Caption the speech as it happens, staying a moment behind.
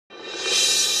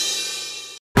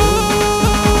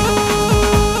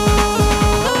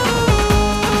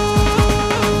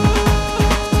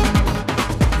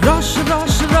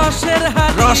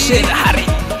রসের হাড়ি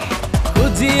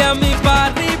খুঁজি আমি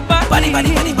বাড়ি বাড়ি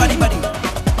বাড়ি বাড়ি বাড়ি বাড়ি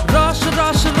রস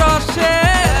রস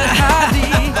রসের হাড়ি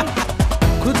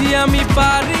খুঁজি আমি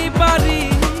বাড়ি বাড়ি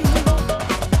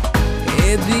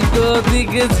এদিক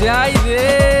ওদিকে যাই রে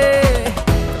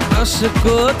রস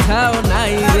কোথাও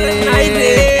নাই রে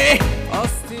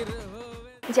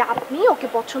যে আপনি ওকে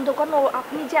পছন্দ করেন ও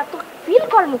আপনি যে এত ফিল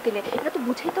করেন ওকে নিয়ে এটা তো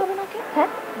বুঝাইতে হবে নাকি হ্যাঁ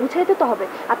বুঝাইতে তো হবে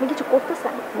আপনি কিছু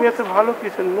করতেছেন তুমি এত ভালো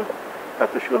কিছু না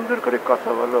এত সুন্দর করে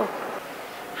কথা বলো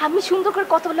আমি সুন্দর করে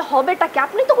কথা বলে হবেটা কি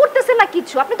আপনি তো করতেছেন না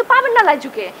কিছু আপনি তো পাবেন না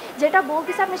লাইজুকে যেটা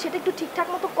বলতেছে আপনি সেটা একটু ঠিকঠাক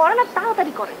মতো করেন আর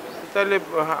তাড়াতাড়ি করেন তাহলে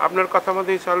আপনার কথা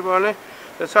মতোই চলবে মানে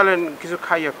চলেন কিছু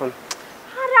খাই এখন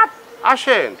আরে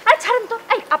আসেন আরে ছাড়েন তো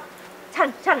এই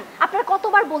ছাড়েন ছাড়েন আপনার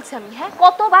কতবার বলছি আমি হ্যাঁ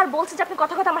কতবার বলছি যে আপনি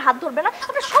কথা কথা আমার হাত ধরবেন না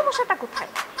আপনার সমস্যাটা কোথায়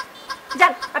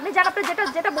যান আপনি যান আপনি যেটা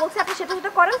যেটা বলছি আপনি সেটা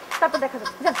যেটা করেন তারপর দেখা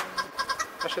যাবে যান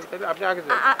আসেন তাহলে আপনি আগে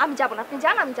যান আমি যাব না আপনি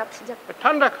যান আমি যাচ্ছি যান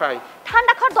ঠান্ডা খাই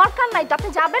ঠান্ডা খাওয়ার দরকার নাই তো আপনি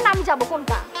যাবেন আমি যাব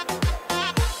কোনটা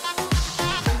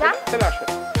যান চলে আসেন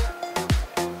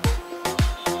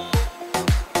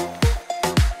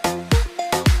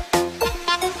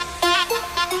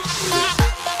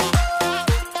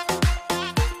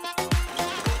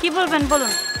কি বলবেন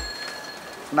বলুন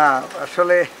না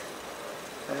আসলে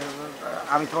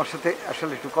আমি তোমার সাথে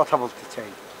আসলে একটু কথা বলতে চাই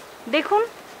দেখুন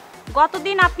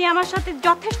গতদিন আপনি আমার সাথে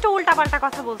যথেষ্ট উল্টাপাল্টা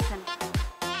কথা বলছেন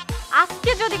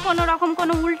আজকে যদি কোনো রকম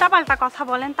কোনো উল্টাপাল্টা কথা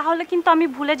বলেন তাহলে কিন্তু আমি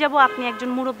ভুলে যাব আপনি একজন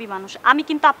মুরব্বী মানুষ আমি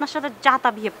কিন্তু আপনার সাথে যা তা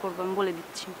বিহেভ করব আমি বলে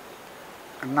দিচ্ছি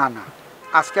না না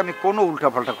আজকে আমি কোনো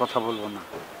উল্টাপাল্টা কথা বলবো না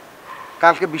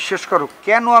কালকে বিশ্বাস করো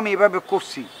কেন আমি এভাবে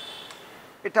করছি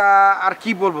এটা আর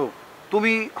কি বলবো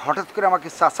তুমি হঠাৎ করে আমাকে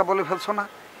চাচা বলে ফেলছো না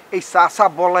এই চাচা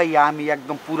বলাই আমি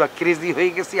একদম পুরো ক্রেজি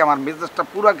হয়ে গেছি আমার মেজাজটা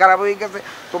পুরো খারাপ হয়ে গেছে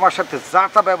তোমার সাথে যা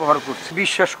তা ব্যবহার করছি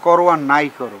বিশ্বাস করো আর নাই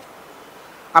করো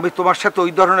আমি তোমার সাথে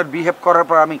ওই ধরনের বিহেভ করার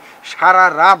পর আমি সারা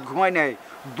রাত ঘুমাই নাই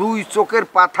দুই চোখের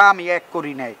পাতা আমি এক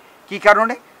করি নাই কি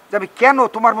কারণে যে আমি কেন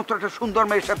তোমার মতো একটা সুন্দর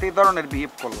মেয়ের সাথে এই ধরনের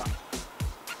বিহেভ করলাম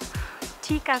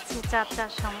ঠিক আছে চাচা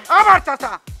আমার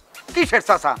চাচা কিসের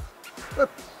চাচা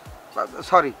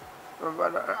সরি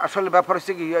আসলে ব্যাপার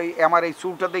হচ্ছে কি আমার এই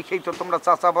চুলটা দেখেই তো তোমরা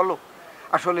চাচা বলো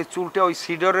আসলে চুলটা ওই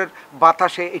সিডরের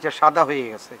বাতাসে এটা সাদা হয়ে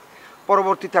গেছে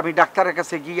পরবর্তীতে আমি ডাক্তারের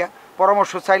কাছে গিয়া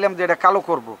পরামর্শ চাইলাম যে এটা কালো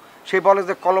করব। সে বলে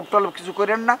যে কলপ টলপ কিছু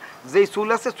করেন না যেই চুল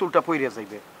আছে চুলটা পইরে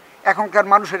যাইবে এখনকার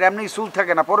মানুষের এমনি চুল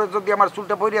থাকে না পরে যদি আমার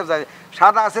চুলটা পইরে যায়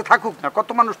সাদা আছে থাকুক না কত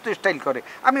মানুষ তো স্টাইল করে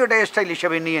আমি ওটা স্টাইল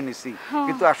হিসেবে নিয়ে নিছি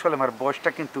কিন্তু আসলে আমার বয়সটা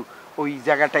কিন্তু ওই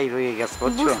জায়গাটাই রয়ে গেছে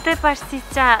বুঝতে পারছি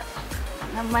চা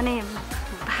মানে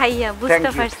ভাইয়া বুঝতে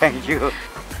পারছি থ্যাংক ইউ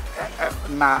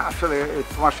না আসলে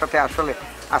তোমার সাথে আসলে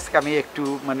আজকে আমি একটু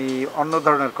মানে অন্য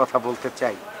ধরনের কথা বলতে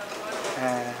চাই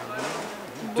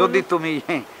যদি তুমি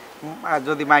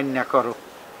যদি মাইন্ড না করো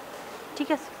ঠিক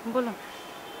আছে বলুন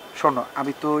শোনো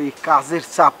আমি তো এই কাজের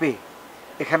চাপে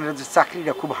এখানে যে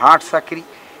চাকরিটা খুব হার্ড চাকরি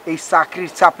এই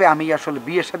চাকরির চাপে আমি আসলে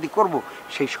বিয়ে শাদী করব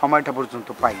সেই সময়টা পর্যন্ত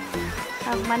পাইনি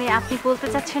মানে আপনি বলতে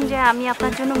চাচ্ছেন যে আমি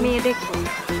আপনার জন্য মেয়ে দেখব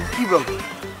কি বলবো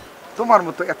তোমার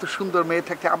মতো এত সুন্দর মেয়ে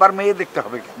থাকতে আবার মেয়ে দেখতে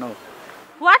হবে কেন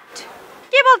হোয়াট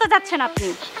কি বলতে চাচ্ছেন আপনি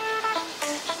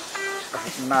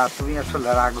না তুমি আসলে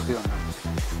রাগ হইও না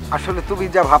আসলে তুমি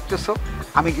যা ভাবতেছো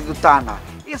আমি কিন্তু তা না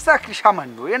এ চাকরি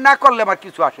সামান্য এ না করলে আমার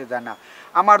কিছু আসে যায় না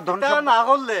আমার ধন না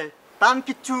করলে তান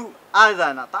কিচ্ছু আর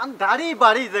যায় না তান গাড়ি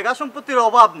বাড়ি জায়গা সম্পত্তির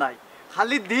অভাব নাই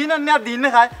খালি দিন আর না দিন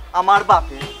খায় আমার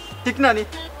বাপে ঠিক না নি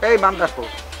এই মান রাখো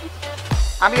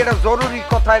আমি এটা জরুরি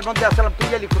কথা এর মধ্যে আসলাম তুই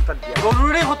এলি কথা দিয়া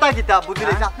জরুরি কথা কিতা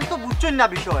বুঝলি আপনি তো বুঝছেন না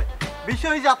বিষয়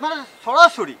যে আপনারা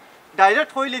সরাসরি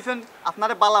ডাইরেক্ট হইলেছেন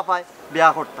আপনারে বালা পায় বিয়া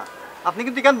করতা আপনি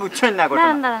কিন্তু কেন বুঝছেন না কথা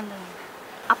না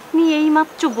আপনি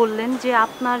এইমাত্র বললেন যে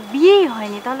আপনার বিয়েই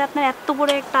হয়নি তাহলে আপনার এত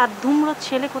বড় একটা ধুম্র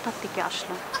ছেলে কোথা থেকে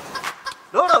আসলো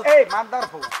এই মানদার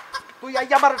হো তুই আই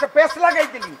আমার একটা পেস লাগাই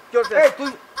দিলি এই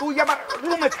তুই আমার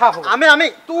রুমে থাকো আমি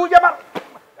তুই আমার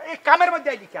এই কামের মধ্যে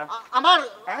আইলি কেন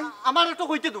আমার একটু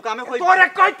কইতে দুক আমি কই তোরে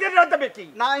কইতে দেবে কি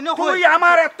না ইনো তুই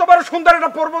আমার এত বড় সুন্দর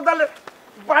একটা পর্বতালে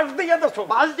বাস দিয়া দছো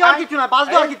বাস দেওয়ার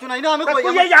কিছু না ইনো আমি কই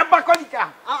তুই এই আব্বা কলিকা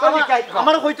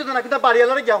আমার কইতে না কিন্তু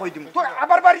বাড়িয়ালারে গিয়া কই দিমু তুই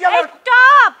আবার বাড়িয়ালার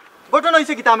স্টপ ঘটনা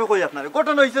হইছে কি আমি কই আপনারে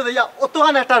ঘটনা হইছে যে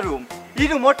অতখান একটা রুম এই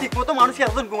রুমও ঠিক মতো মানুষ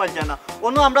একজন ঘুমাই যায় না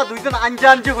অন্য আমরা দুইজন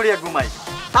আঞ্জে করিয়া ঘুমাই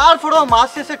তারপরেও মাস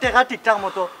শেষে টেকা ঠিকঠাক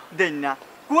মতো দেন না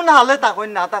কোন হালে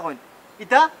তাকইন না তাকইন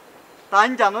ইটা তাই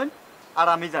জানেন আর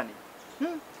আমি জানি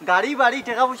গাড়ি বাড়ি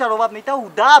টাকা পয়সার অভাব নেই তা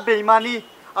উদা বেইমানি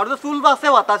আর তো চুল বাসে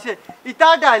বাতাসে ইটা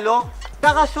ডাইলগ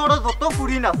টাকা সরো যত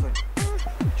ফুরিন আছে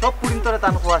সব ফুরিন তোরে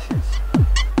টান খোয়া শেষ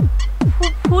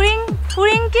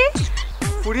ফুরিং কি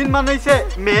ফুরিন মানে হইছে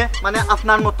মেয়ে মানে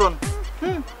আপনার মতন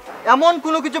এমন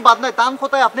কোনো কিছু বাদ নাই টান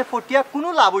কথায় আপনি ফটিয়া কোনো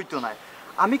লাভ হইতো নাই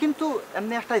আমি কিন্তু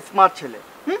এমনি একটা স্মার্ট ছেলে,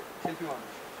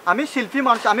 আমি শিল্পী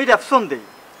মানুষ, আমি রেপসন দেই।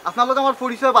 আপনার লোক আমার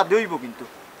পরিচয় বাদ হইব কিন্তু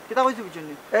কেটা কইছি বুঝছেন?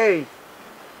 এই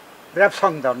র্যাপ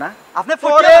সং দাও না আপনি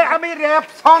পরে আমি র্যাপ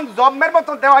সং জম্মের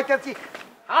মতো দেওয়াইতেছি।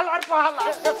 হালার পাহালা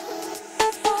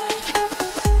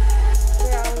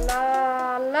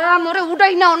আল্লাহ মোরে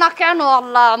উড়াই নাও না কেন?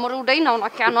 আল্লাহ মোরে উড়াই নাও না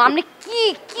কেন? আপনি কি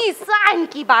কি চান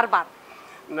কি বারবার?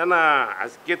 না না,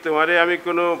 আজকে তোমারে আমি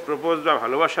কোনো প্রপোজ বা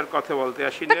ভালোবাসার কথা বলতে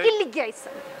আসি না। কি লিখে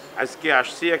আইছেন? আজকে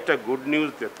আসছি একটা গুড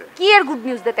নিউজ দিতে। কি এর গুড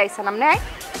নিউজ দিতে আইছেন আপনি?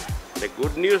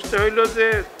 গুড নিউজটা হইলো যে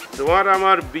তোমার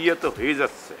আমার বিয়ে তো হয়ে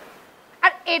যাচ্ছে।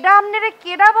 আর এটা আপনারা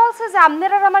কেডা বলছে যে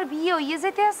আপনার আর আমার বিয়ে হইয়ে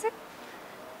যেতে আছে?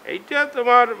 এইটা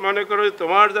তোমার মনে করো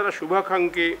তোমার যারা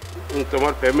শুভাকাঙ্ক্ষী,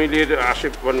 তোমার ফ্যামিলির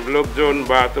লোকজন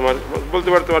বা তোমার বলতে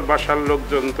পারো তোমার বাসার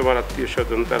লোকজন, তোমার আত্মীয়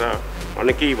স্বজন, তারা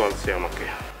অনেকেই বলছে আমাকে।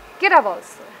 কেডা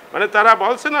বলছে? মানে তারা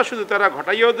বলছে না শুধু, তারা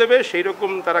ঘটাইয়াও দেবে, সেই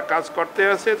রকম তারা কাজ করতে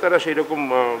আছে, তারা সেই রকম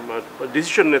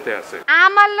ডিসিশন নিতে আছে।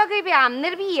 আমার লগে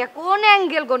আপনার বিয়ে কোন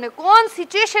অ্যাঙ্গেল গনে কোন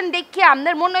সিচুয়েশন দেখে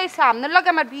আপনার মনে হইছে আপনার লগে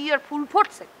আমার বিয়ের ফুল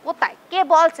ফুটছে? কোথায় কে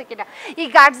বলছে? কেডা? এই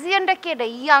গার্জিয়ানটা কেডা?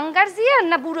 ইয়াং গার্জিয়ান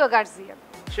না বুড়ো গার্জিয়ান?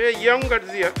 সে ইয়ং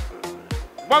গার্জিয়ান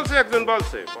বলছে, একজন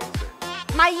বলছে।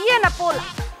 মাইয়া না পোলা?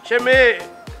 সে মেয়ে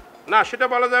না, সেটা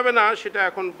বলা যাবে না, সেটা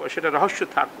এখন সেটা রহস্য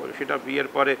থাকবে, সেটা বিয়ের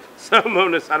পরে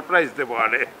সারপ্রাইজ দেবো।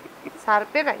 আরে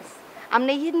সারপ্রাইজ?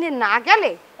 আপনি হিন্দি না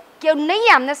গেলে কেউ নেই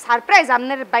আপনার সারপ্রাইজ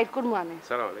আপনার বাইট করবো আমি।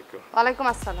 আসসালামু আলাইকুম। ওয়ালাইকুম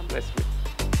আসসালাম।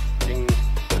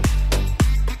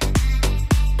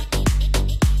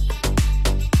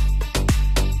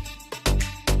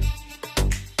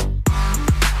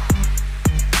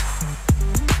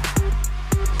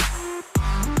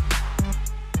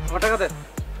 টাকা দেন।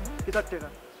 কিতার টাকা?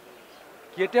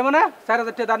 কেটে মানে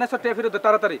 4000 টাকা দানে 100 টাকা ফেরত দে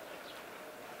তাড়াতাড়ি।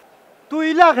 তুই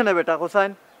ইলা কেনে বেটা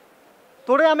হোসাইন?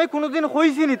 তোরে আমি কোনোদিন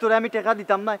কইছি নি তোরে আমি টাকা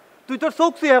দিতাম না? তুই তোর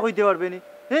চোখ চুয়া কইতে পারবি নি?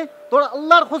 হ্যাঁ, তোর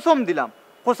আল্লাহর কসম দিলাম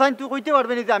হোসাইন, তুই কইতে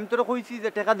পারবি নি যে আমি তোরে কইছি যে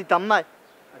টাকা দিতাম না?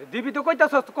 আরে দিবি তো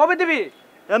কইতাছস, কবে দিবি?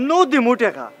 এমনও দিমু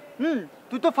টাকা।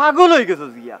 তুই তো পাগল হয়ে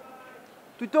গেছিস গিয়া।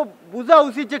 তুই তো বুঝা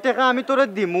উচিত যে টাকা আমি তোরে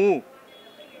দিমু।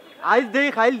 আইজ দেই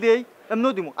খাইল দেই,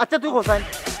 এমনও দিমু। আচ্ছা তুই হোসাইন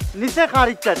নিচে কার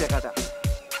ইচ্ছা টাকাটা?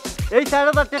 এই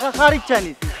 4000 টাকা কার ইচ্ছা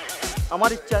নিছি?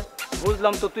 আমার ইচ্ছা।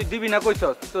 বুঝলাম তো, তুই দিবি না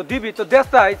কইছস তো দিবি তো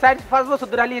দেশটা। এই 4-5 বছর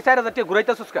ধরে আলি 4000 টাকা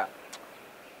ঘুরাইতাছস কা?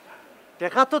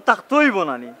 টাকা তো তাকতই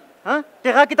বনানি। হ্যাঁ,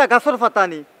 টাকা কিতা গাছর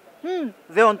ফাতানি?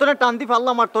 যে অন্তরে টান দি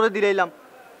পারলাম আর তোরে দিলাইলাম।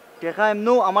 টাকা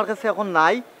এমনও আমার কাছে এখন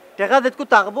নাই। টাকা যেটুকু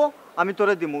তাকবো আমি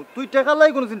তোরে দিমু। তুই টাকা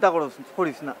লাই কোনো চিন্তা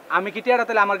করিস না। আমি কি টিয়াটা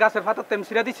তাহলে আমার গাছের ফাতাতে আমি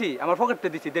সিরা দিছি? আমার পকেটে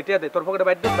দিছি, দে টিয়া দে, তোর পকেটে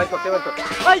বাইর করতে পারতো।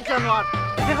 ভাই জানোয়ার,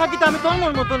 টাকা কিতা আমি তোর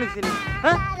মন মতো নিছি নি?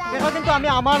 হ্যাঁ, টাকা কিন্তু আমি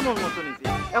আমার মন মতো নিছি।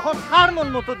 এখন কার মন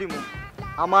মতো দিমু?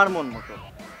 আমার মন মতো।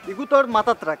 ইগু তোর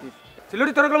মাথাত রাখিস।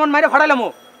 সিলুরি তোর মন মাইরে ফাড়াইলাম।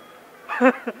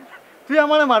 তুই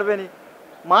আমারে মারবে নি?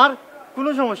 মার, কোনো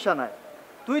সমস্যা নাই।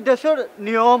 তুই দেশের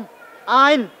নিয়ম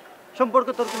আইন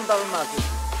সম্পর্কে তোর কোনো ধারণা আছে?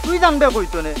 তুই জানবে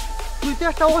কইতো নে? তুই তো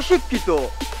একটা অশিক্ষিত,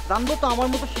 জানবো তো আমার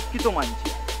মতো শিক্ষিত মানছি।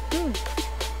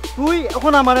 তুই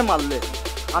এখন আমারে মারলে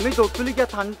আমি দৌড়তুলি গিয়া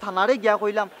থানারে গিয়া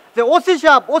কইলাম যে ওসি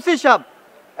সাহেব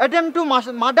attempt to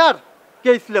murder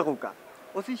case লেখুকা।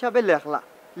 OC সাহেবে লেখলা,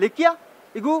 লিখিয়া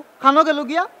ইগু খানো গেল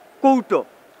গিয়া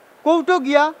কৌটো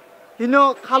গিয়া হিন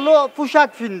খালো পোশাক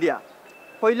ফিন্দিয়া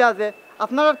কইলা যে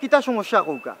আপনার আর কিতা সমস্যা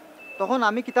কৌকা। তখন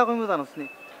আমি কিতা কইমু জানোস নি?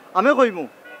 আমি কইমু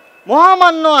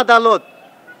মহামান্য আদালত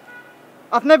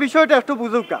আপনার বিষয়টা একটু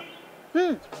বুঝুকা।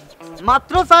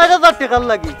 মাত্র 4000 টাকার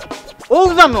লাগি ও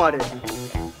জানোয়ারে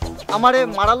আমারে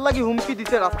মারার লাগি হুমকি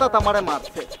দিতে, রাস্তাত আমারে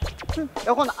মারছে।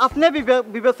 এখন আপনি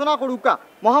বিবেচনা করুকা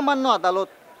মহামান্য আদালত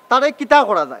তারে কিতা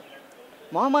করা যায়।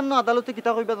 মহামান্য আদালতে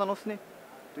কিতা কইবা জানোস নি?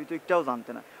 তুই তো একটাও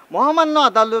জানতে না। মহামান্য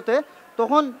আদালতে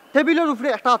তখন টেবিলের উপরে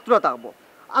একটা আত্রা থাকবো,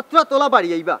 আত্রা তোলা বাড়ি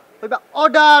আইবা কইবা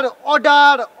অর্ডার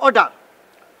অর্ডার অর্ডার।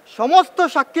 সমস্ত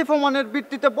সাক্ষী প্রমাণের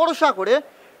ভিত্তিতে ভরসা করে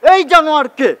এই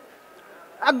জানোয়ারকে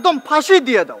একদম ফাঁসি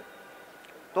দিয়ে দাও।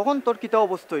 তখন তোর কিতা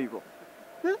অবস্থা হইব?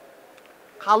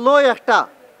 খালো একটা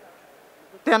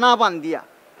তেনা বান্ধিয়া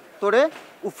তোরে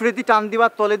উফরে দি টান দিবা,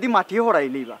 তলে দি মাটি হরাই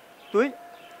লইবা। তুই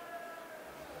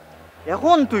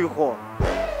এখন তুই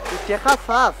টেকা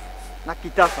চাস না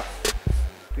কিতা চাস?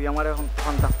 তুই আমার এখন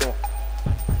ফান্তা ক।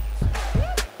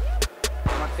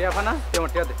 আমার টিয়া ফানা, তুই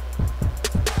আমার টিয়া দে।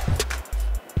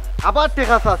 আবার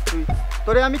টেকা চাস তুই?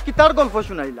 তোরে আমি কিতার গল্প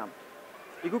শুনাইলাম,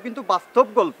 এগু কিন্তু বাস্তব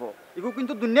গল্প, এগু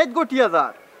কিন্তু দুনিয়াত গটিয়া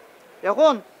যার।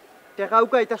 এখন টেকা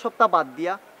উকা এটা সপ্তাহ বাদ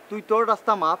দিয়া তুই তোর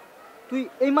রাস্তা মাপ। তুই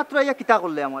এইমাত্র ইয়া কিতা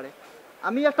করলে আমারে?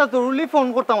 আমি একটা জরুরি ফোন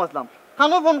করতাম আসলাম,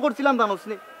 খানো ফোন করছিলাম জানোস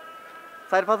নি?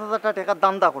 4-5 হাজার টাকার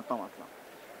দান্দা করতাম আসলাম।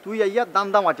 তুই ইয়া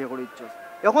দান্দা মাটি করে ইচ্ছস।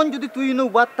 এখন যদি তুই ইনো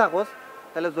উবাদ থাকস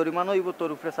তাহলে জরিমানা হইব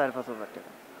তোর উপরে 4-5 হাজার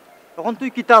টাকা। তখন তুই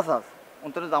কিতা চাস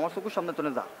অন্তরে যা আমার চকুর সামনে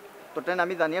তোনে যা তোর টাইম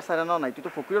আমি জানি আর সারা না নাই তুই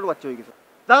তো ফকিরের বাচ্চা হয়ে গেছিস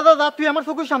যা যা যা তুই আমার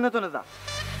চকুর সামনে তোনে যা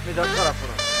মেজাজ খারাপ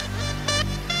করো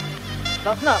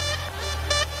যাস না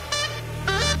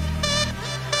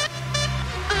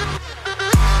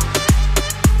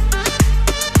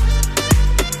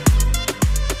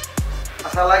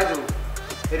আচ্ছা লাইজু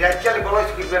এই রাজ্যালে বলাইছ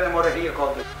কি বেনে মরে হিয়ে কল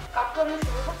দে কাকু আমি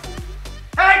শুরু করছি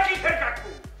এই কিসের কাকু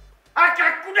আর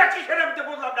কাকুটা কিসের আমি তো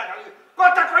বললাম না খালি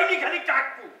কথা কইনি খালি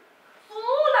কাকু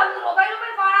চুল আপনার ওবাই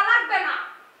করা লাগবে না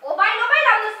ওবাই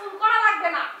আপনার চুল করা লাগবে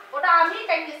না ওটা আমি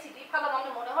টাইমে সিটি ফেলাম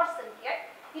আপনি মনে হচ্ছেন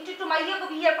কি একটু মাইয়া কো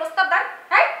বিয়ের প্রস্তাব দেন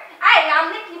হ্যাঁ এই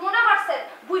আপনি কি মনে হচ্ছেন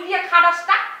বুইলিয়া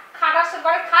খাডাসের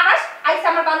ঘরে খাডাস আইসা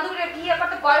আমার বান্ধবীর বিয়ে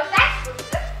করতে বয়স দেখ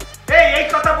এই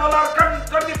কথা বলার কারণ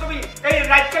যদি তুমি এই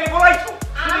রাজ্যালে বলাইছো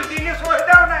তুমি দিনে সহে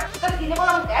দাও না তোর দিনে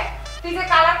বললাম দেখ তুই যে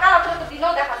কালার তোর তো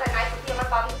দিনেও দেখা যায় নাই তুই আমার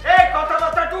বাবু এই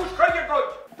কথা টুস কইকে কই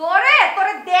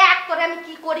তোরে দেখ তোরে আমি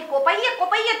কি করি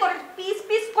কোপাইয়ে তোর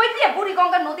পিস কই দিয়ে বুড়ি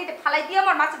গঙ্গা নদীতে ফালাই দিয়ে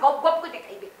আমার মাছ গপ গপ কইতে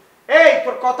খাইবে এই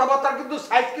তোর কথাবার্তা কিন্তু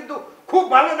সাইজ কিন্তু খুব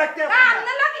ভালো লাগতে আছে না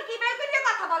আপনি লোকে কি ভাই কইলে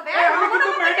কথা বলবে আমি কিন্তু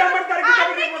ম্যাডামের দ্বারা কি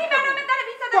আপনি কি ম্যাডামের দ্বারা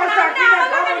বিচার তোর চাকরি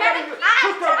না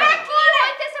সুস্থ কি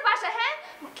হইতেছে বাসা হ্যাঁ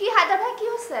কি হায়দার ভাই কি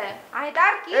হচ্ছে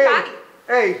আইদার কি ভাই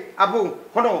এই আবু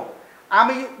শোনো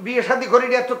আমি বিয়ে শাদী করি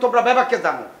না তো তোমরা ব্যাপারকে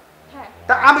জানো হ্যাঁ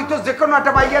তা আমি তো যে কোনো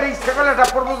একটা মাইয়ার এই সেকেন্ড একটা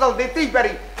প্রপোজাল দিতেই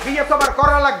পারি বিয়ে তো আমার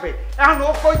করা লাগবে এখন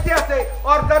ও কইতে আছে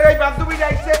ওর দ্বারা এই বান্ধবীরা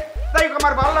আইছে তাই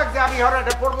আমার ভালো লাগছে আমি ওর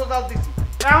একটা প্রপোজাল দিছি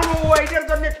এখন ও এইটার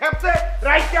জন্য খেপছে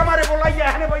রাইতে আমারে বলাইয়া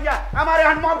এখানে বইয়া আমার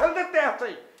এখন মফেল দিতে আছে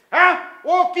হ্যাঁ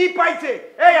ও কি পাইছে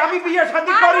এই আমি বিয়ে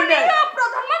শাদী করি না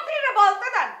প্রধানমন্ত্রীরে বলতে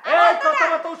দেন এই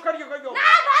কথা উস্কারিয়ে কইও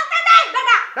না বলতে দেন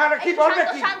বেটা না কি বলবে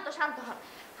কি শান্ত হন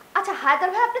আচ্ছা হায়দার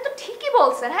ভাই আপনি তো ঠিকই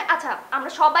বলছেন হ্যাঁ আচ্ছা আমরা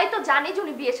সবাই তো জানি যে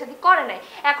উনি বিয়ে শাদী করে নাই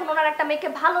এখন ওনার একটা মেয়েকে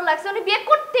ভালো লাগছে উনি বিয়ে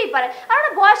করতেই পারে আর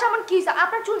ওনার বয়স এমন কি হইছে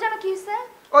আপনার চুল জানা কি হইছে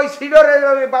ওই সিডরে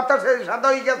বাতাসে সাদা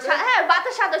হয়ে গেছে হ্যাঁ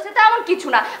বাতাস সাদা হইছে তা এমন কিছু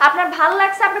না আপনার ভালো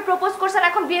লাগছে আপনি প্রপোজ করছেন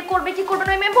এখন বিয়ে করবে কি করবে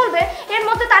না মেয়ে বলবে এর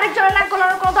মধ্যে তারিখ জনের নাক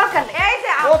গলানোর কোনো দরকার নেই এই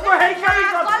যে ও তো হেইকারি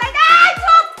গলায় দেয়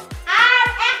চুপ আর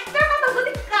একটা কথা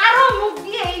যদি কারো মুখ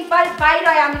দিয়ে এইবার বাইরে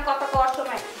হয় আমি কথা কওয়ার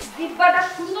সময় দিব্যাটা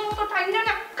সুন্দর মতো ঠাইনা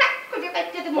না কাট করে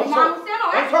কাটতে দেব মানুষে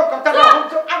নয় ওই সব কথাটা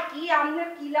বলছো আর কি আমনের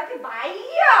কি লাগে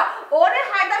ভাইয়া ওরে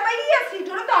হায়দার ভাইয়া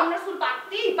সিটরে তো আমনের চুল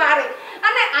পাকতেই পারে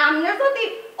মানে আমনে যদি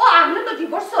ও আমনে তো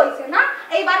ডিভোর্স হইছে না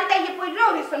এই বাড়িতে ইয়ে পড়লেও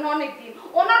হইছে অনেক দিন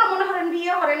ওনার মনে হরেন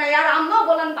বিয়ে হরে না আর আমরাও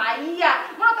বলেন ভাইয়া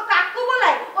মনে তো কাকু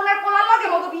বলাই ওনার কোলার লগে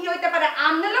মতো বিয়ে হইতে পারে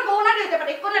আমনের লগে ওনার হইতে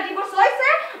পারে কোন ডিভোর্স হইছে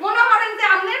মনে হরেন যে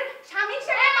আমনের স্বামী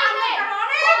সেটা আমনের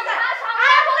অনেক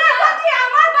আপনারা যদি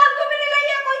আমার বান্ধবীর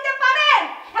লইয়া কইতে পারেন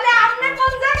তাহলে আপনি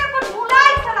কোন জায়গায় কোন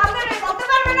ভুলাইছেন আপনি বলতে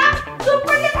পারবেন না চুপ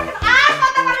করে থাকেন আর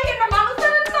কথা বলেন না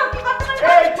মানুষের তো কি কথা বলেন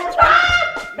এই তোর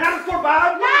না তোর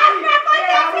বাপ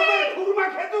এই আমি খুরমা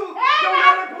খেদু কেউ না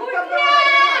ফুটাম দাও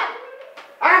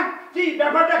কি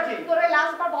ব্যাপারটা কি তোরে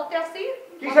লাস্ট বার বলতে আসছি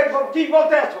কিসের কি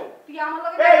বলতে আছো তুই আমার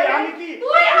লগে এই আমি কি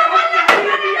তুই আমার লগে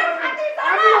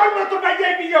আমি অন্য তো বাইরে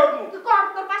বিয়ে হবো তুই কর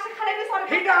তোর পাশে খাড়ে বি সরে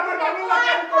এটা আমার ভালো লাগে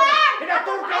আমি করি এটা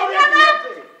তোর কাউরে কি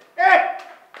আছে এ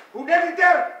হুডে দিতে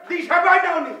দিশা পাই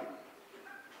দাওনি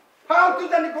ফালতু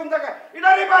জানি কোন জায়গায় এটা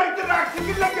রে বাড়িতে রাখছি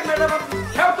কি লাগে ম্যাডাম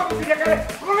সব তো দিলে করে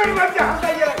কোনের মধ্যে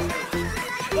হাতাইয়া রাখছি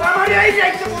আমার এই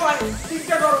যাইতে বল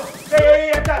চিন্তা করো এই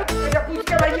এটা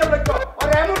পুচকে ভাইয়া লাগতো আর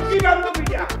এমন কি বান্ধবী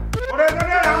দিয়া ওরে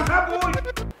জানে রামনা বই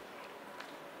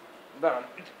দাঁড়ান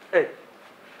এই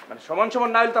মানে সমান সমান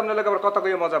না হইলে তো আপনার লগে আবার কথা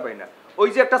কইয়া মজা পাই না ওই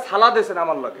যে একটা ছালা দিয়েছেন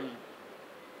আমার লগে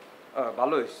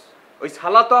ভালো হইছে ওই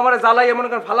ছালা তো আমার জ্বালাই এমন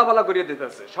করে ফালা করিয়ে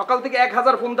দিতেছে সকাল থেকে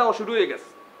 1000 ফোন দেওয়া শুরু হয়ে গেছে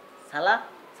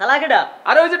সালা কেডা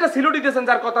আরে ওই যে একটা সিলুটি দিয়েছেন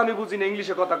যার কথা আমি বুঝি না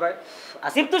ইংলিশে কথা কয়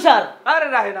আসিফ তুষার আরে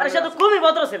রাহেন আরে সে তো খুবই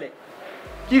ভদ্র ছেলে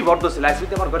কি ভদ্র ছিল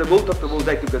আইসিতে আমার ঘরে বউ থাকতো বউ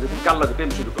যাইতে গেছে তুমি কাল লাগে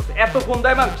প্রেম শুরু করছে এত ফোন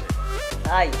দেয় মানুষ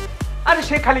তাই আরে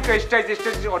সে খালি কয় স্টাইজ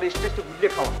ওর স্টেজ তো বুঝলে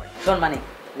খাওয়া হয় শোন মানে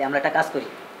আমরা একটা কাজ করি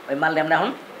ওই মাল আমরা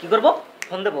এখন কি করব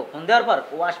ফোন দেবো ফোন দেওয়ার পর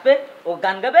ও আসবে ও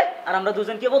গান গাবে আর আমরা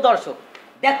দুজন কি হবো দর্শক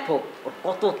দেখবো ওর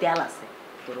কত তেল আছে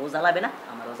তোর ও জ্বালাবে না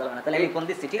আমারও জ্বালাবে না তাহলে আমি ফোন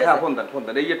দিচ্ছি ঠিক আছে ফোন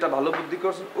দেন এই একটা ভালো বুদ্ধি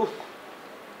করছেন উফ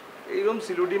এইরকম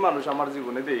সিলুটি মানুষ আমার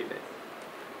জীবনে দেই নাই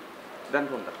দেন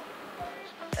ফোন দেন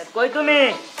কই তুমি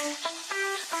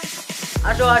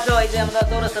আসো আসো এই যে আমরা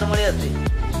চৌরাস্তার মোড়ে আছি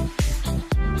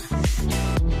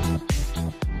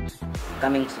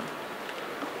কামিং সুন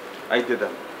আইতে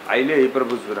দেন আইলে এই পর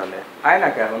বুঝবে না আয় না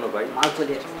কেন ভাই মাল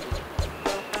চলে আসছে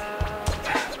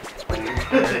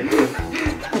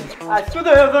আজকে তো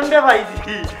এরকমটা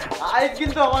পাইছি আজ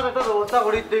কিন্তু আমার একটা ব্যবস্থা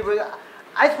করি তুই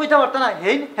আজ কইতে পারতো না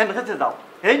হেন কাছে যাও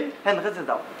হেন কাছে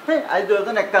যাও হ্যাঁ আজ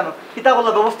দুজন একটা কিতা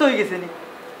বলার ব্যবস্থা হয়ে গেছে নি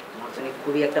তোমার জন্য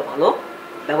খুবই একটা ভালো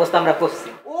ব্যবস্থা আমরা করছি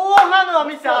ও হানো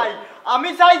আমি চাই আমি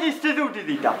চাই স্টেজে উঠে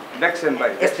দিতাম। দেখছেন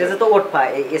ভাই স্টেজে তো উঠবা,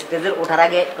 এই স্টেজের ওঠার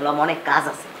আগে অনেক কাজ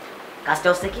আছে। কাজটা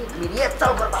হচ্ছে কি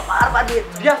রিহার্সাল করবা, বারবার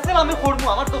রিহার্সাল আমি করবো,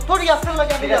 আমার তো রিহার্সাল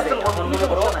লাগে, আমি রিহার্সাল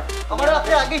করবো না, আমার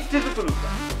আপনি আগে স্টেজে তুলুন।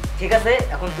 ঠিক আছে,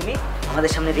 এখন তুমি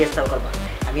আমাদের সামনে রিহার্সাল করবা।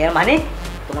 আমি আর মানে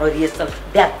তোমার ওই রিহার্সাল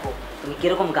দেখবো তুমি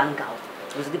কিরকম গান গাও।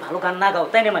 তুমি যদি ভালো গান না গাও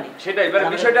তাই না মানে সেটাই। এবার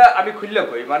বিষয়টা আমি খুললে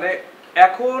কই, মানে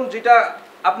এখন যেটা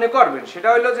আপনি করবেন সেটা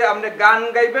হলো যে আপনি গান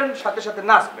গাইবেন সাথে সাথে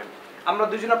নাচবেন। আমরা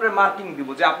দুজন আপনার মার্কিং দিব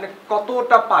যে আপনি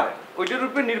কতটা পারেন, ওইটার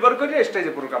উপরে নির্ভর করে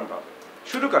স্টেজে প্রোগ্রামটা হবে।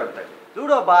 শুরু করেন তাই।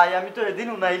 দুটো ভাই আমি তো এদিন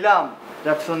উনাইলাম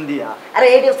রেপশন দিয়া। আরে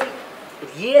এই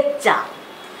রিহার্সাল,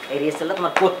 এই রিহার্সালটা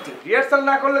তোমার করতে। রিহার্সাল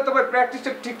না করলে তো ভাই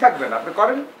প্র্যাকটিসটা ঠিক থাকবে না। আপনি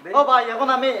করেন। ও ভাই এখন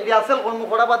আমি রিহার্সাল করবো,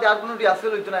 করা বাদে আর কোনো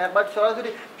রিহার্সাল হইতো না, একবার সরাসরি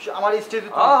আমার স্টেজে।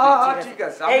 হ্যাঁ ঠিক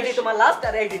আছে, এই যে তোমার লাস্ট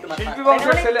আর এই যে তোমার শিল্পী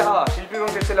বংশের ছেলে। হ্যাঁ শিল্পী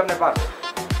বংশের ছেলে, আপনি পারবেন।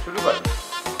 শুরু করেন।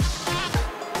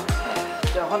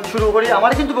 এখন শুরু করি,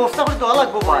 আমার কিন্তু ব্যবস্থা করে দেওয়া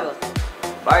লাগবো ভাই।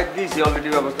 ভাই দিছি অলরেডি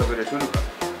ব্যবস্থা করে, শুরু করেন।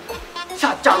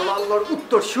 শাহজালালের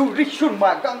উত্তর সুরি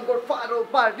সুরমা গাঙ্গর পারো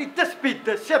বাড়িতে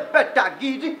বিদেশে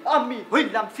বেটাগিরি, আমি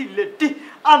হইলাম সিলেটি,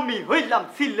 আমি হইলাম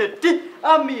সিলেটি,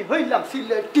 আমি হইলাম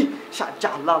সিলেটি।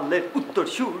 শাহজালালের উত্তর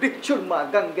সুরি সুরমা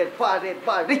গাঙ্গের পারে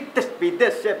বাড়িতে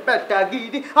বিদেশে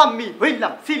বেটাগিরি, আমি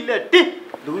হইলাম সিলেটি।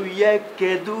 2 1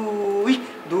 2,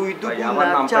 2 2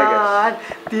 4,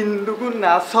 3 2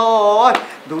 6,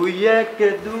 2 1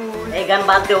 2। এই গান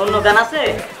বাদ দিয়ে অন্য গান আছে?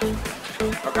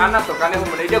 গান তো গানে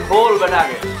মানে এটা বলবে না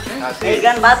আগে। এই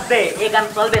গান বাদ দে, এই গান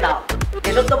চলবে না।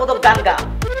 এসব তো বদল গান গা।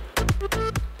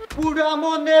 পুরা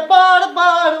মনে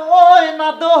বারবার ওই না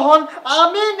দহন,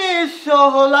 আমি নিঃস্ব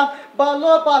হলাম,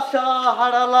 ভালোবাসা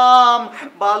হারালাম,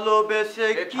 ভালোবেসে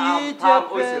কি যে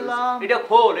পেলাম।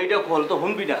 এটা খোল তো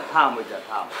হুনবি না। থাম ওইটা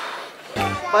থাম।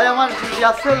 ভাই আমার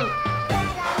রিহার্সাল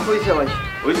হইছে ভাই।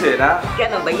 হইছে না?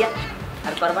 কেন ভাইয়া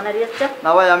আর পারবা না রিহার্সাল? না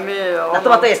ভাই আমি না,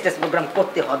 তোমার তো স্টেজ প্রোগ্রাম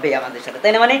করতে হবে আমাদের সাথে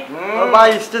তাই না মানে? ভাই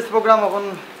স্টেজ প্রোগ্রাম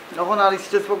এখন আর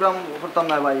স্টেজ প্রোগ্রাম করতাম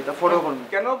না ভাই, এটা ফটো করব।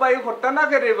 কেন ভাই করতে না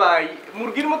করে ভাই?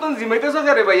 মুরগির মতন জিমাইতেছ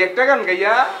করে ভাই একটা গান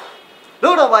গাইয়া?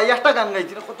 দৌড়া ভাই, একটা গান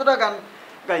গাইছি না, কতটা গান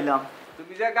গাইলাম।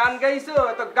 তুমি যে গান গাইছো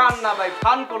এত গান না ভাই,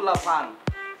 ফান করলা ফান।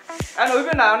 এখন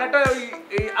হইবে না, একটা ওই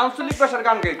এই আঞ্চলিক ভাষার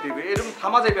গান গাইতে হবে, এরকম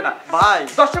থামা যাবে না ভাই।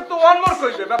 দর্শক তো ওয়ান মোর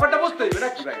কইবে, ব্যাপারটা বুঝতে হইবে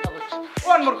নাকি ভাই?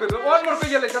 ওয়ান মোর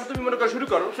কইলে তুমি মনে করো শুরু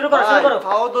করো। শুরু করো।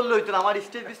 খাওয়া দল হইতো না, আমার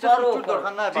স্টেজ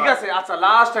দরকার না। ঠিক আছে, আচ্ছা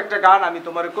লাস্ট একটা গান আমি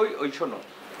তোমারে কই, ওই শোনো।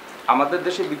 আমাদের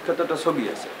দেশে বিখ্যাত একটা ছবি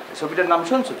আছে, ছবিটার নাম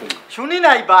শুনছো তুমি? শুনি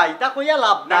নাই ভাই, তা কইয়া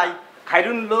লাভ নাই।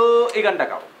 খাইরুন লো এই গানটা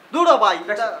গাও। দূরো ভাই।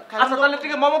 আচ্ছা তাহলে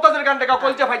ঠিক মমতাজের গানটা গাও,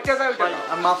 কলচা ফাইচা যায় ওইটা।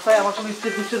 আর মাফসাই আমার কোনো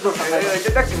স্টেজ দরকার নাই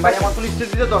ভাই, আমার কোনো স্টেজ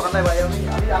দিতে দরকার নাই ভাই।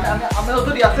 আমি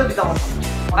তো রিহার্সাল দিতাম।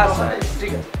 আচ্ছা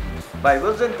ঠিক আছে ভাই,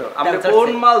 বুঝছেন তো আপনি কোন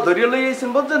মাল ধরিয়ে লই আইছেন,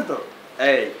 বুঝছেন তো?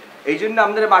 এই জন্য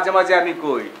আমাদের মাঝে মাঝে আমি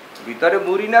কই, ভিতরে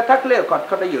মুড়ি না থাকলে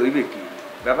খটখটাই হইবে কি?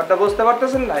 ব্যাপারটা বুঝতে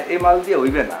পারতেছেন না? এই মাল দিয়ে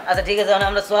হইবে না। আচ্ছা ঠিক আছে,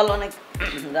 আমরা চল অনেক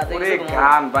রাতে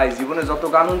গান ভাই, জীবনে যত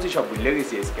গান শুনছি সব ভুলে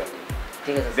গেছি আজকে।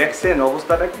 ঠিক আছে, দেখছেন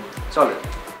অবস্থাটা কি? চলেন।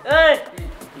 এই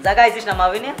জায়গা আইছিস না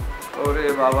মাবিনে? ওরে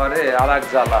বাবা রে, আরেক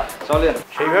জ্বালা। চলেন।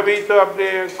 সেইভাবেই তো আপনি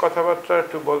কথাবার্তা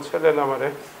একটু বলছিলেন, আমারে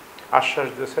আশ্বাস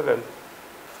দিয়েছিলেন।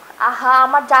 আহা,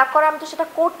 আমার যা করে আমি তো সেটা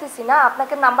করতেছি না,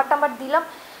 আপনাকে নাম্বার দিলাম।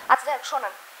 আচ্ছা যাক,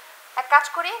 শোনেন, এক কাজ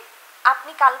করি,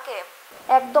 আপনি কালকে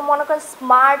একদম মনে করেন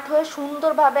স্মার্ট হয়ে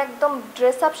সুন্দরভাবে একদম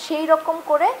ড্রেস আপ সেই রকম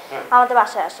করে আমাদের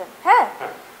বাসায় আসেন। হ্যাঁ,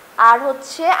 আর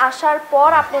হচ্ছে আসার পর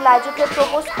আপনি লাইজুকে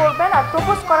প্রপোজ করবেন, আর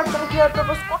প্রপোজ করার জন্য কীভাবে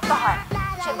প্রপোজ করতে হয়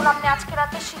সেগুলো আপনি আজকে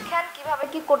রাতে শিখেন, কিভাবে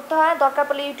কি করতে হয়। দরকার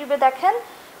পড়লে ইউটিউবে দেখেন,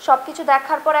 সব কিছু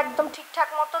দেখার পর একদম ঠিকঠাক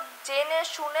মতো জেনে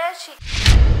শুনে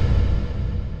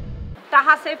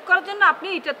টাকা সেভ করার জন্য আপনি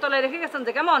ইটের তলায় রেখে গেছেন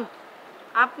যে কেমন?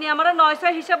 আপনি আমার 900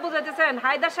 হিসাব বুঝাইতেছেন?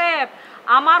 হায়দার সাহেব,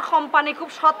 আমার কোম্পানি খুব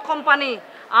সৎ কোম্পানি,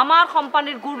 আমার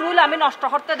কোম্পানির গুডউইল আমি নষ্ট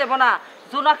করতে দেব না।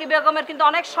 জোনাকি বেগমের কিন্তু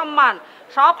অনেক সম্মান,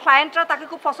 সব ক্লায়েন্টরা তাকে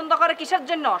খুব পছন্দ করে। কিসের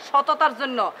জন্য? সততার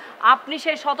জন্য। আপনি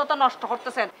সেই সততা নষ্ট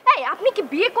করতেছেন। এই আপনি কি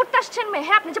বিয়ে করতে আসছেন মেয়ে?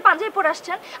 হ্যাঁ, আপনি যে পাঞ্জাবি পরে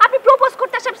আসছেন, আপনি প্রপোজ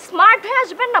করতে আসছেন, স্মার্ট হয়ে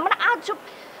আসবেন না? মানে আজব।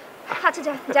 আচ্ছা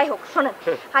যাই হোক, শোনেন,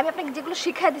 আমি আপনাকে যেগুলো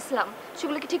শিখিয়ে দিছিলাম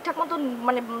সেগুলো কি ঠিকঠাক মতো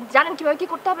মানে জানেন কিভাবে কি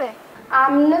করতে হবে?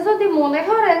 আপনি যদি মনে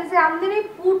করেন যে আমাদের এই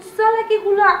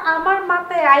পুটসালাকিগুলো আমার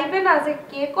মাথায় আইবে না যে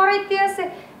কে করাইতে আছে,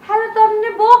 হ্যালো তো আপনি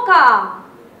বোকা,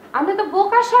 আপনি তো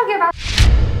বোকার সঙ্গে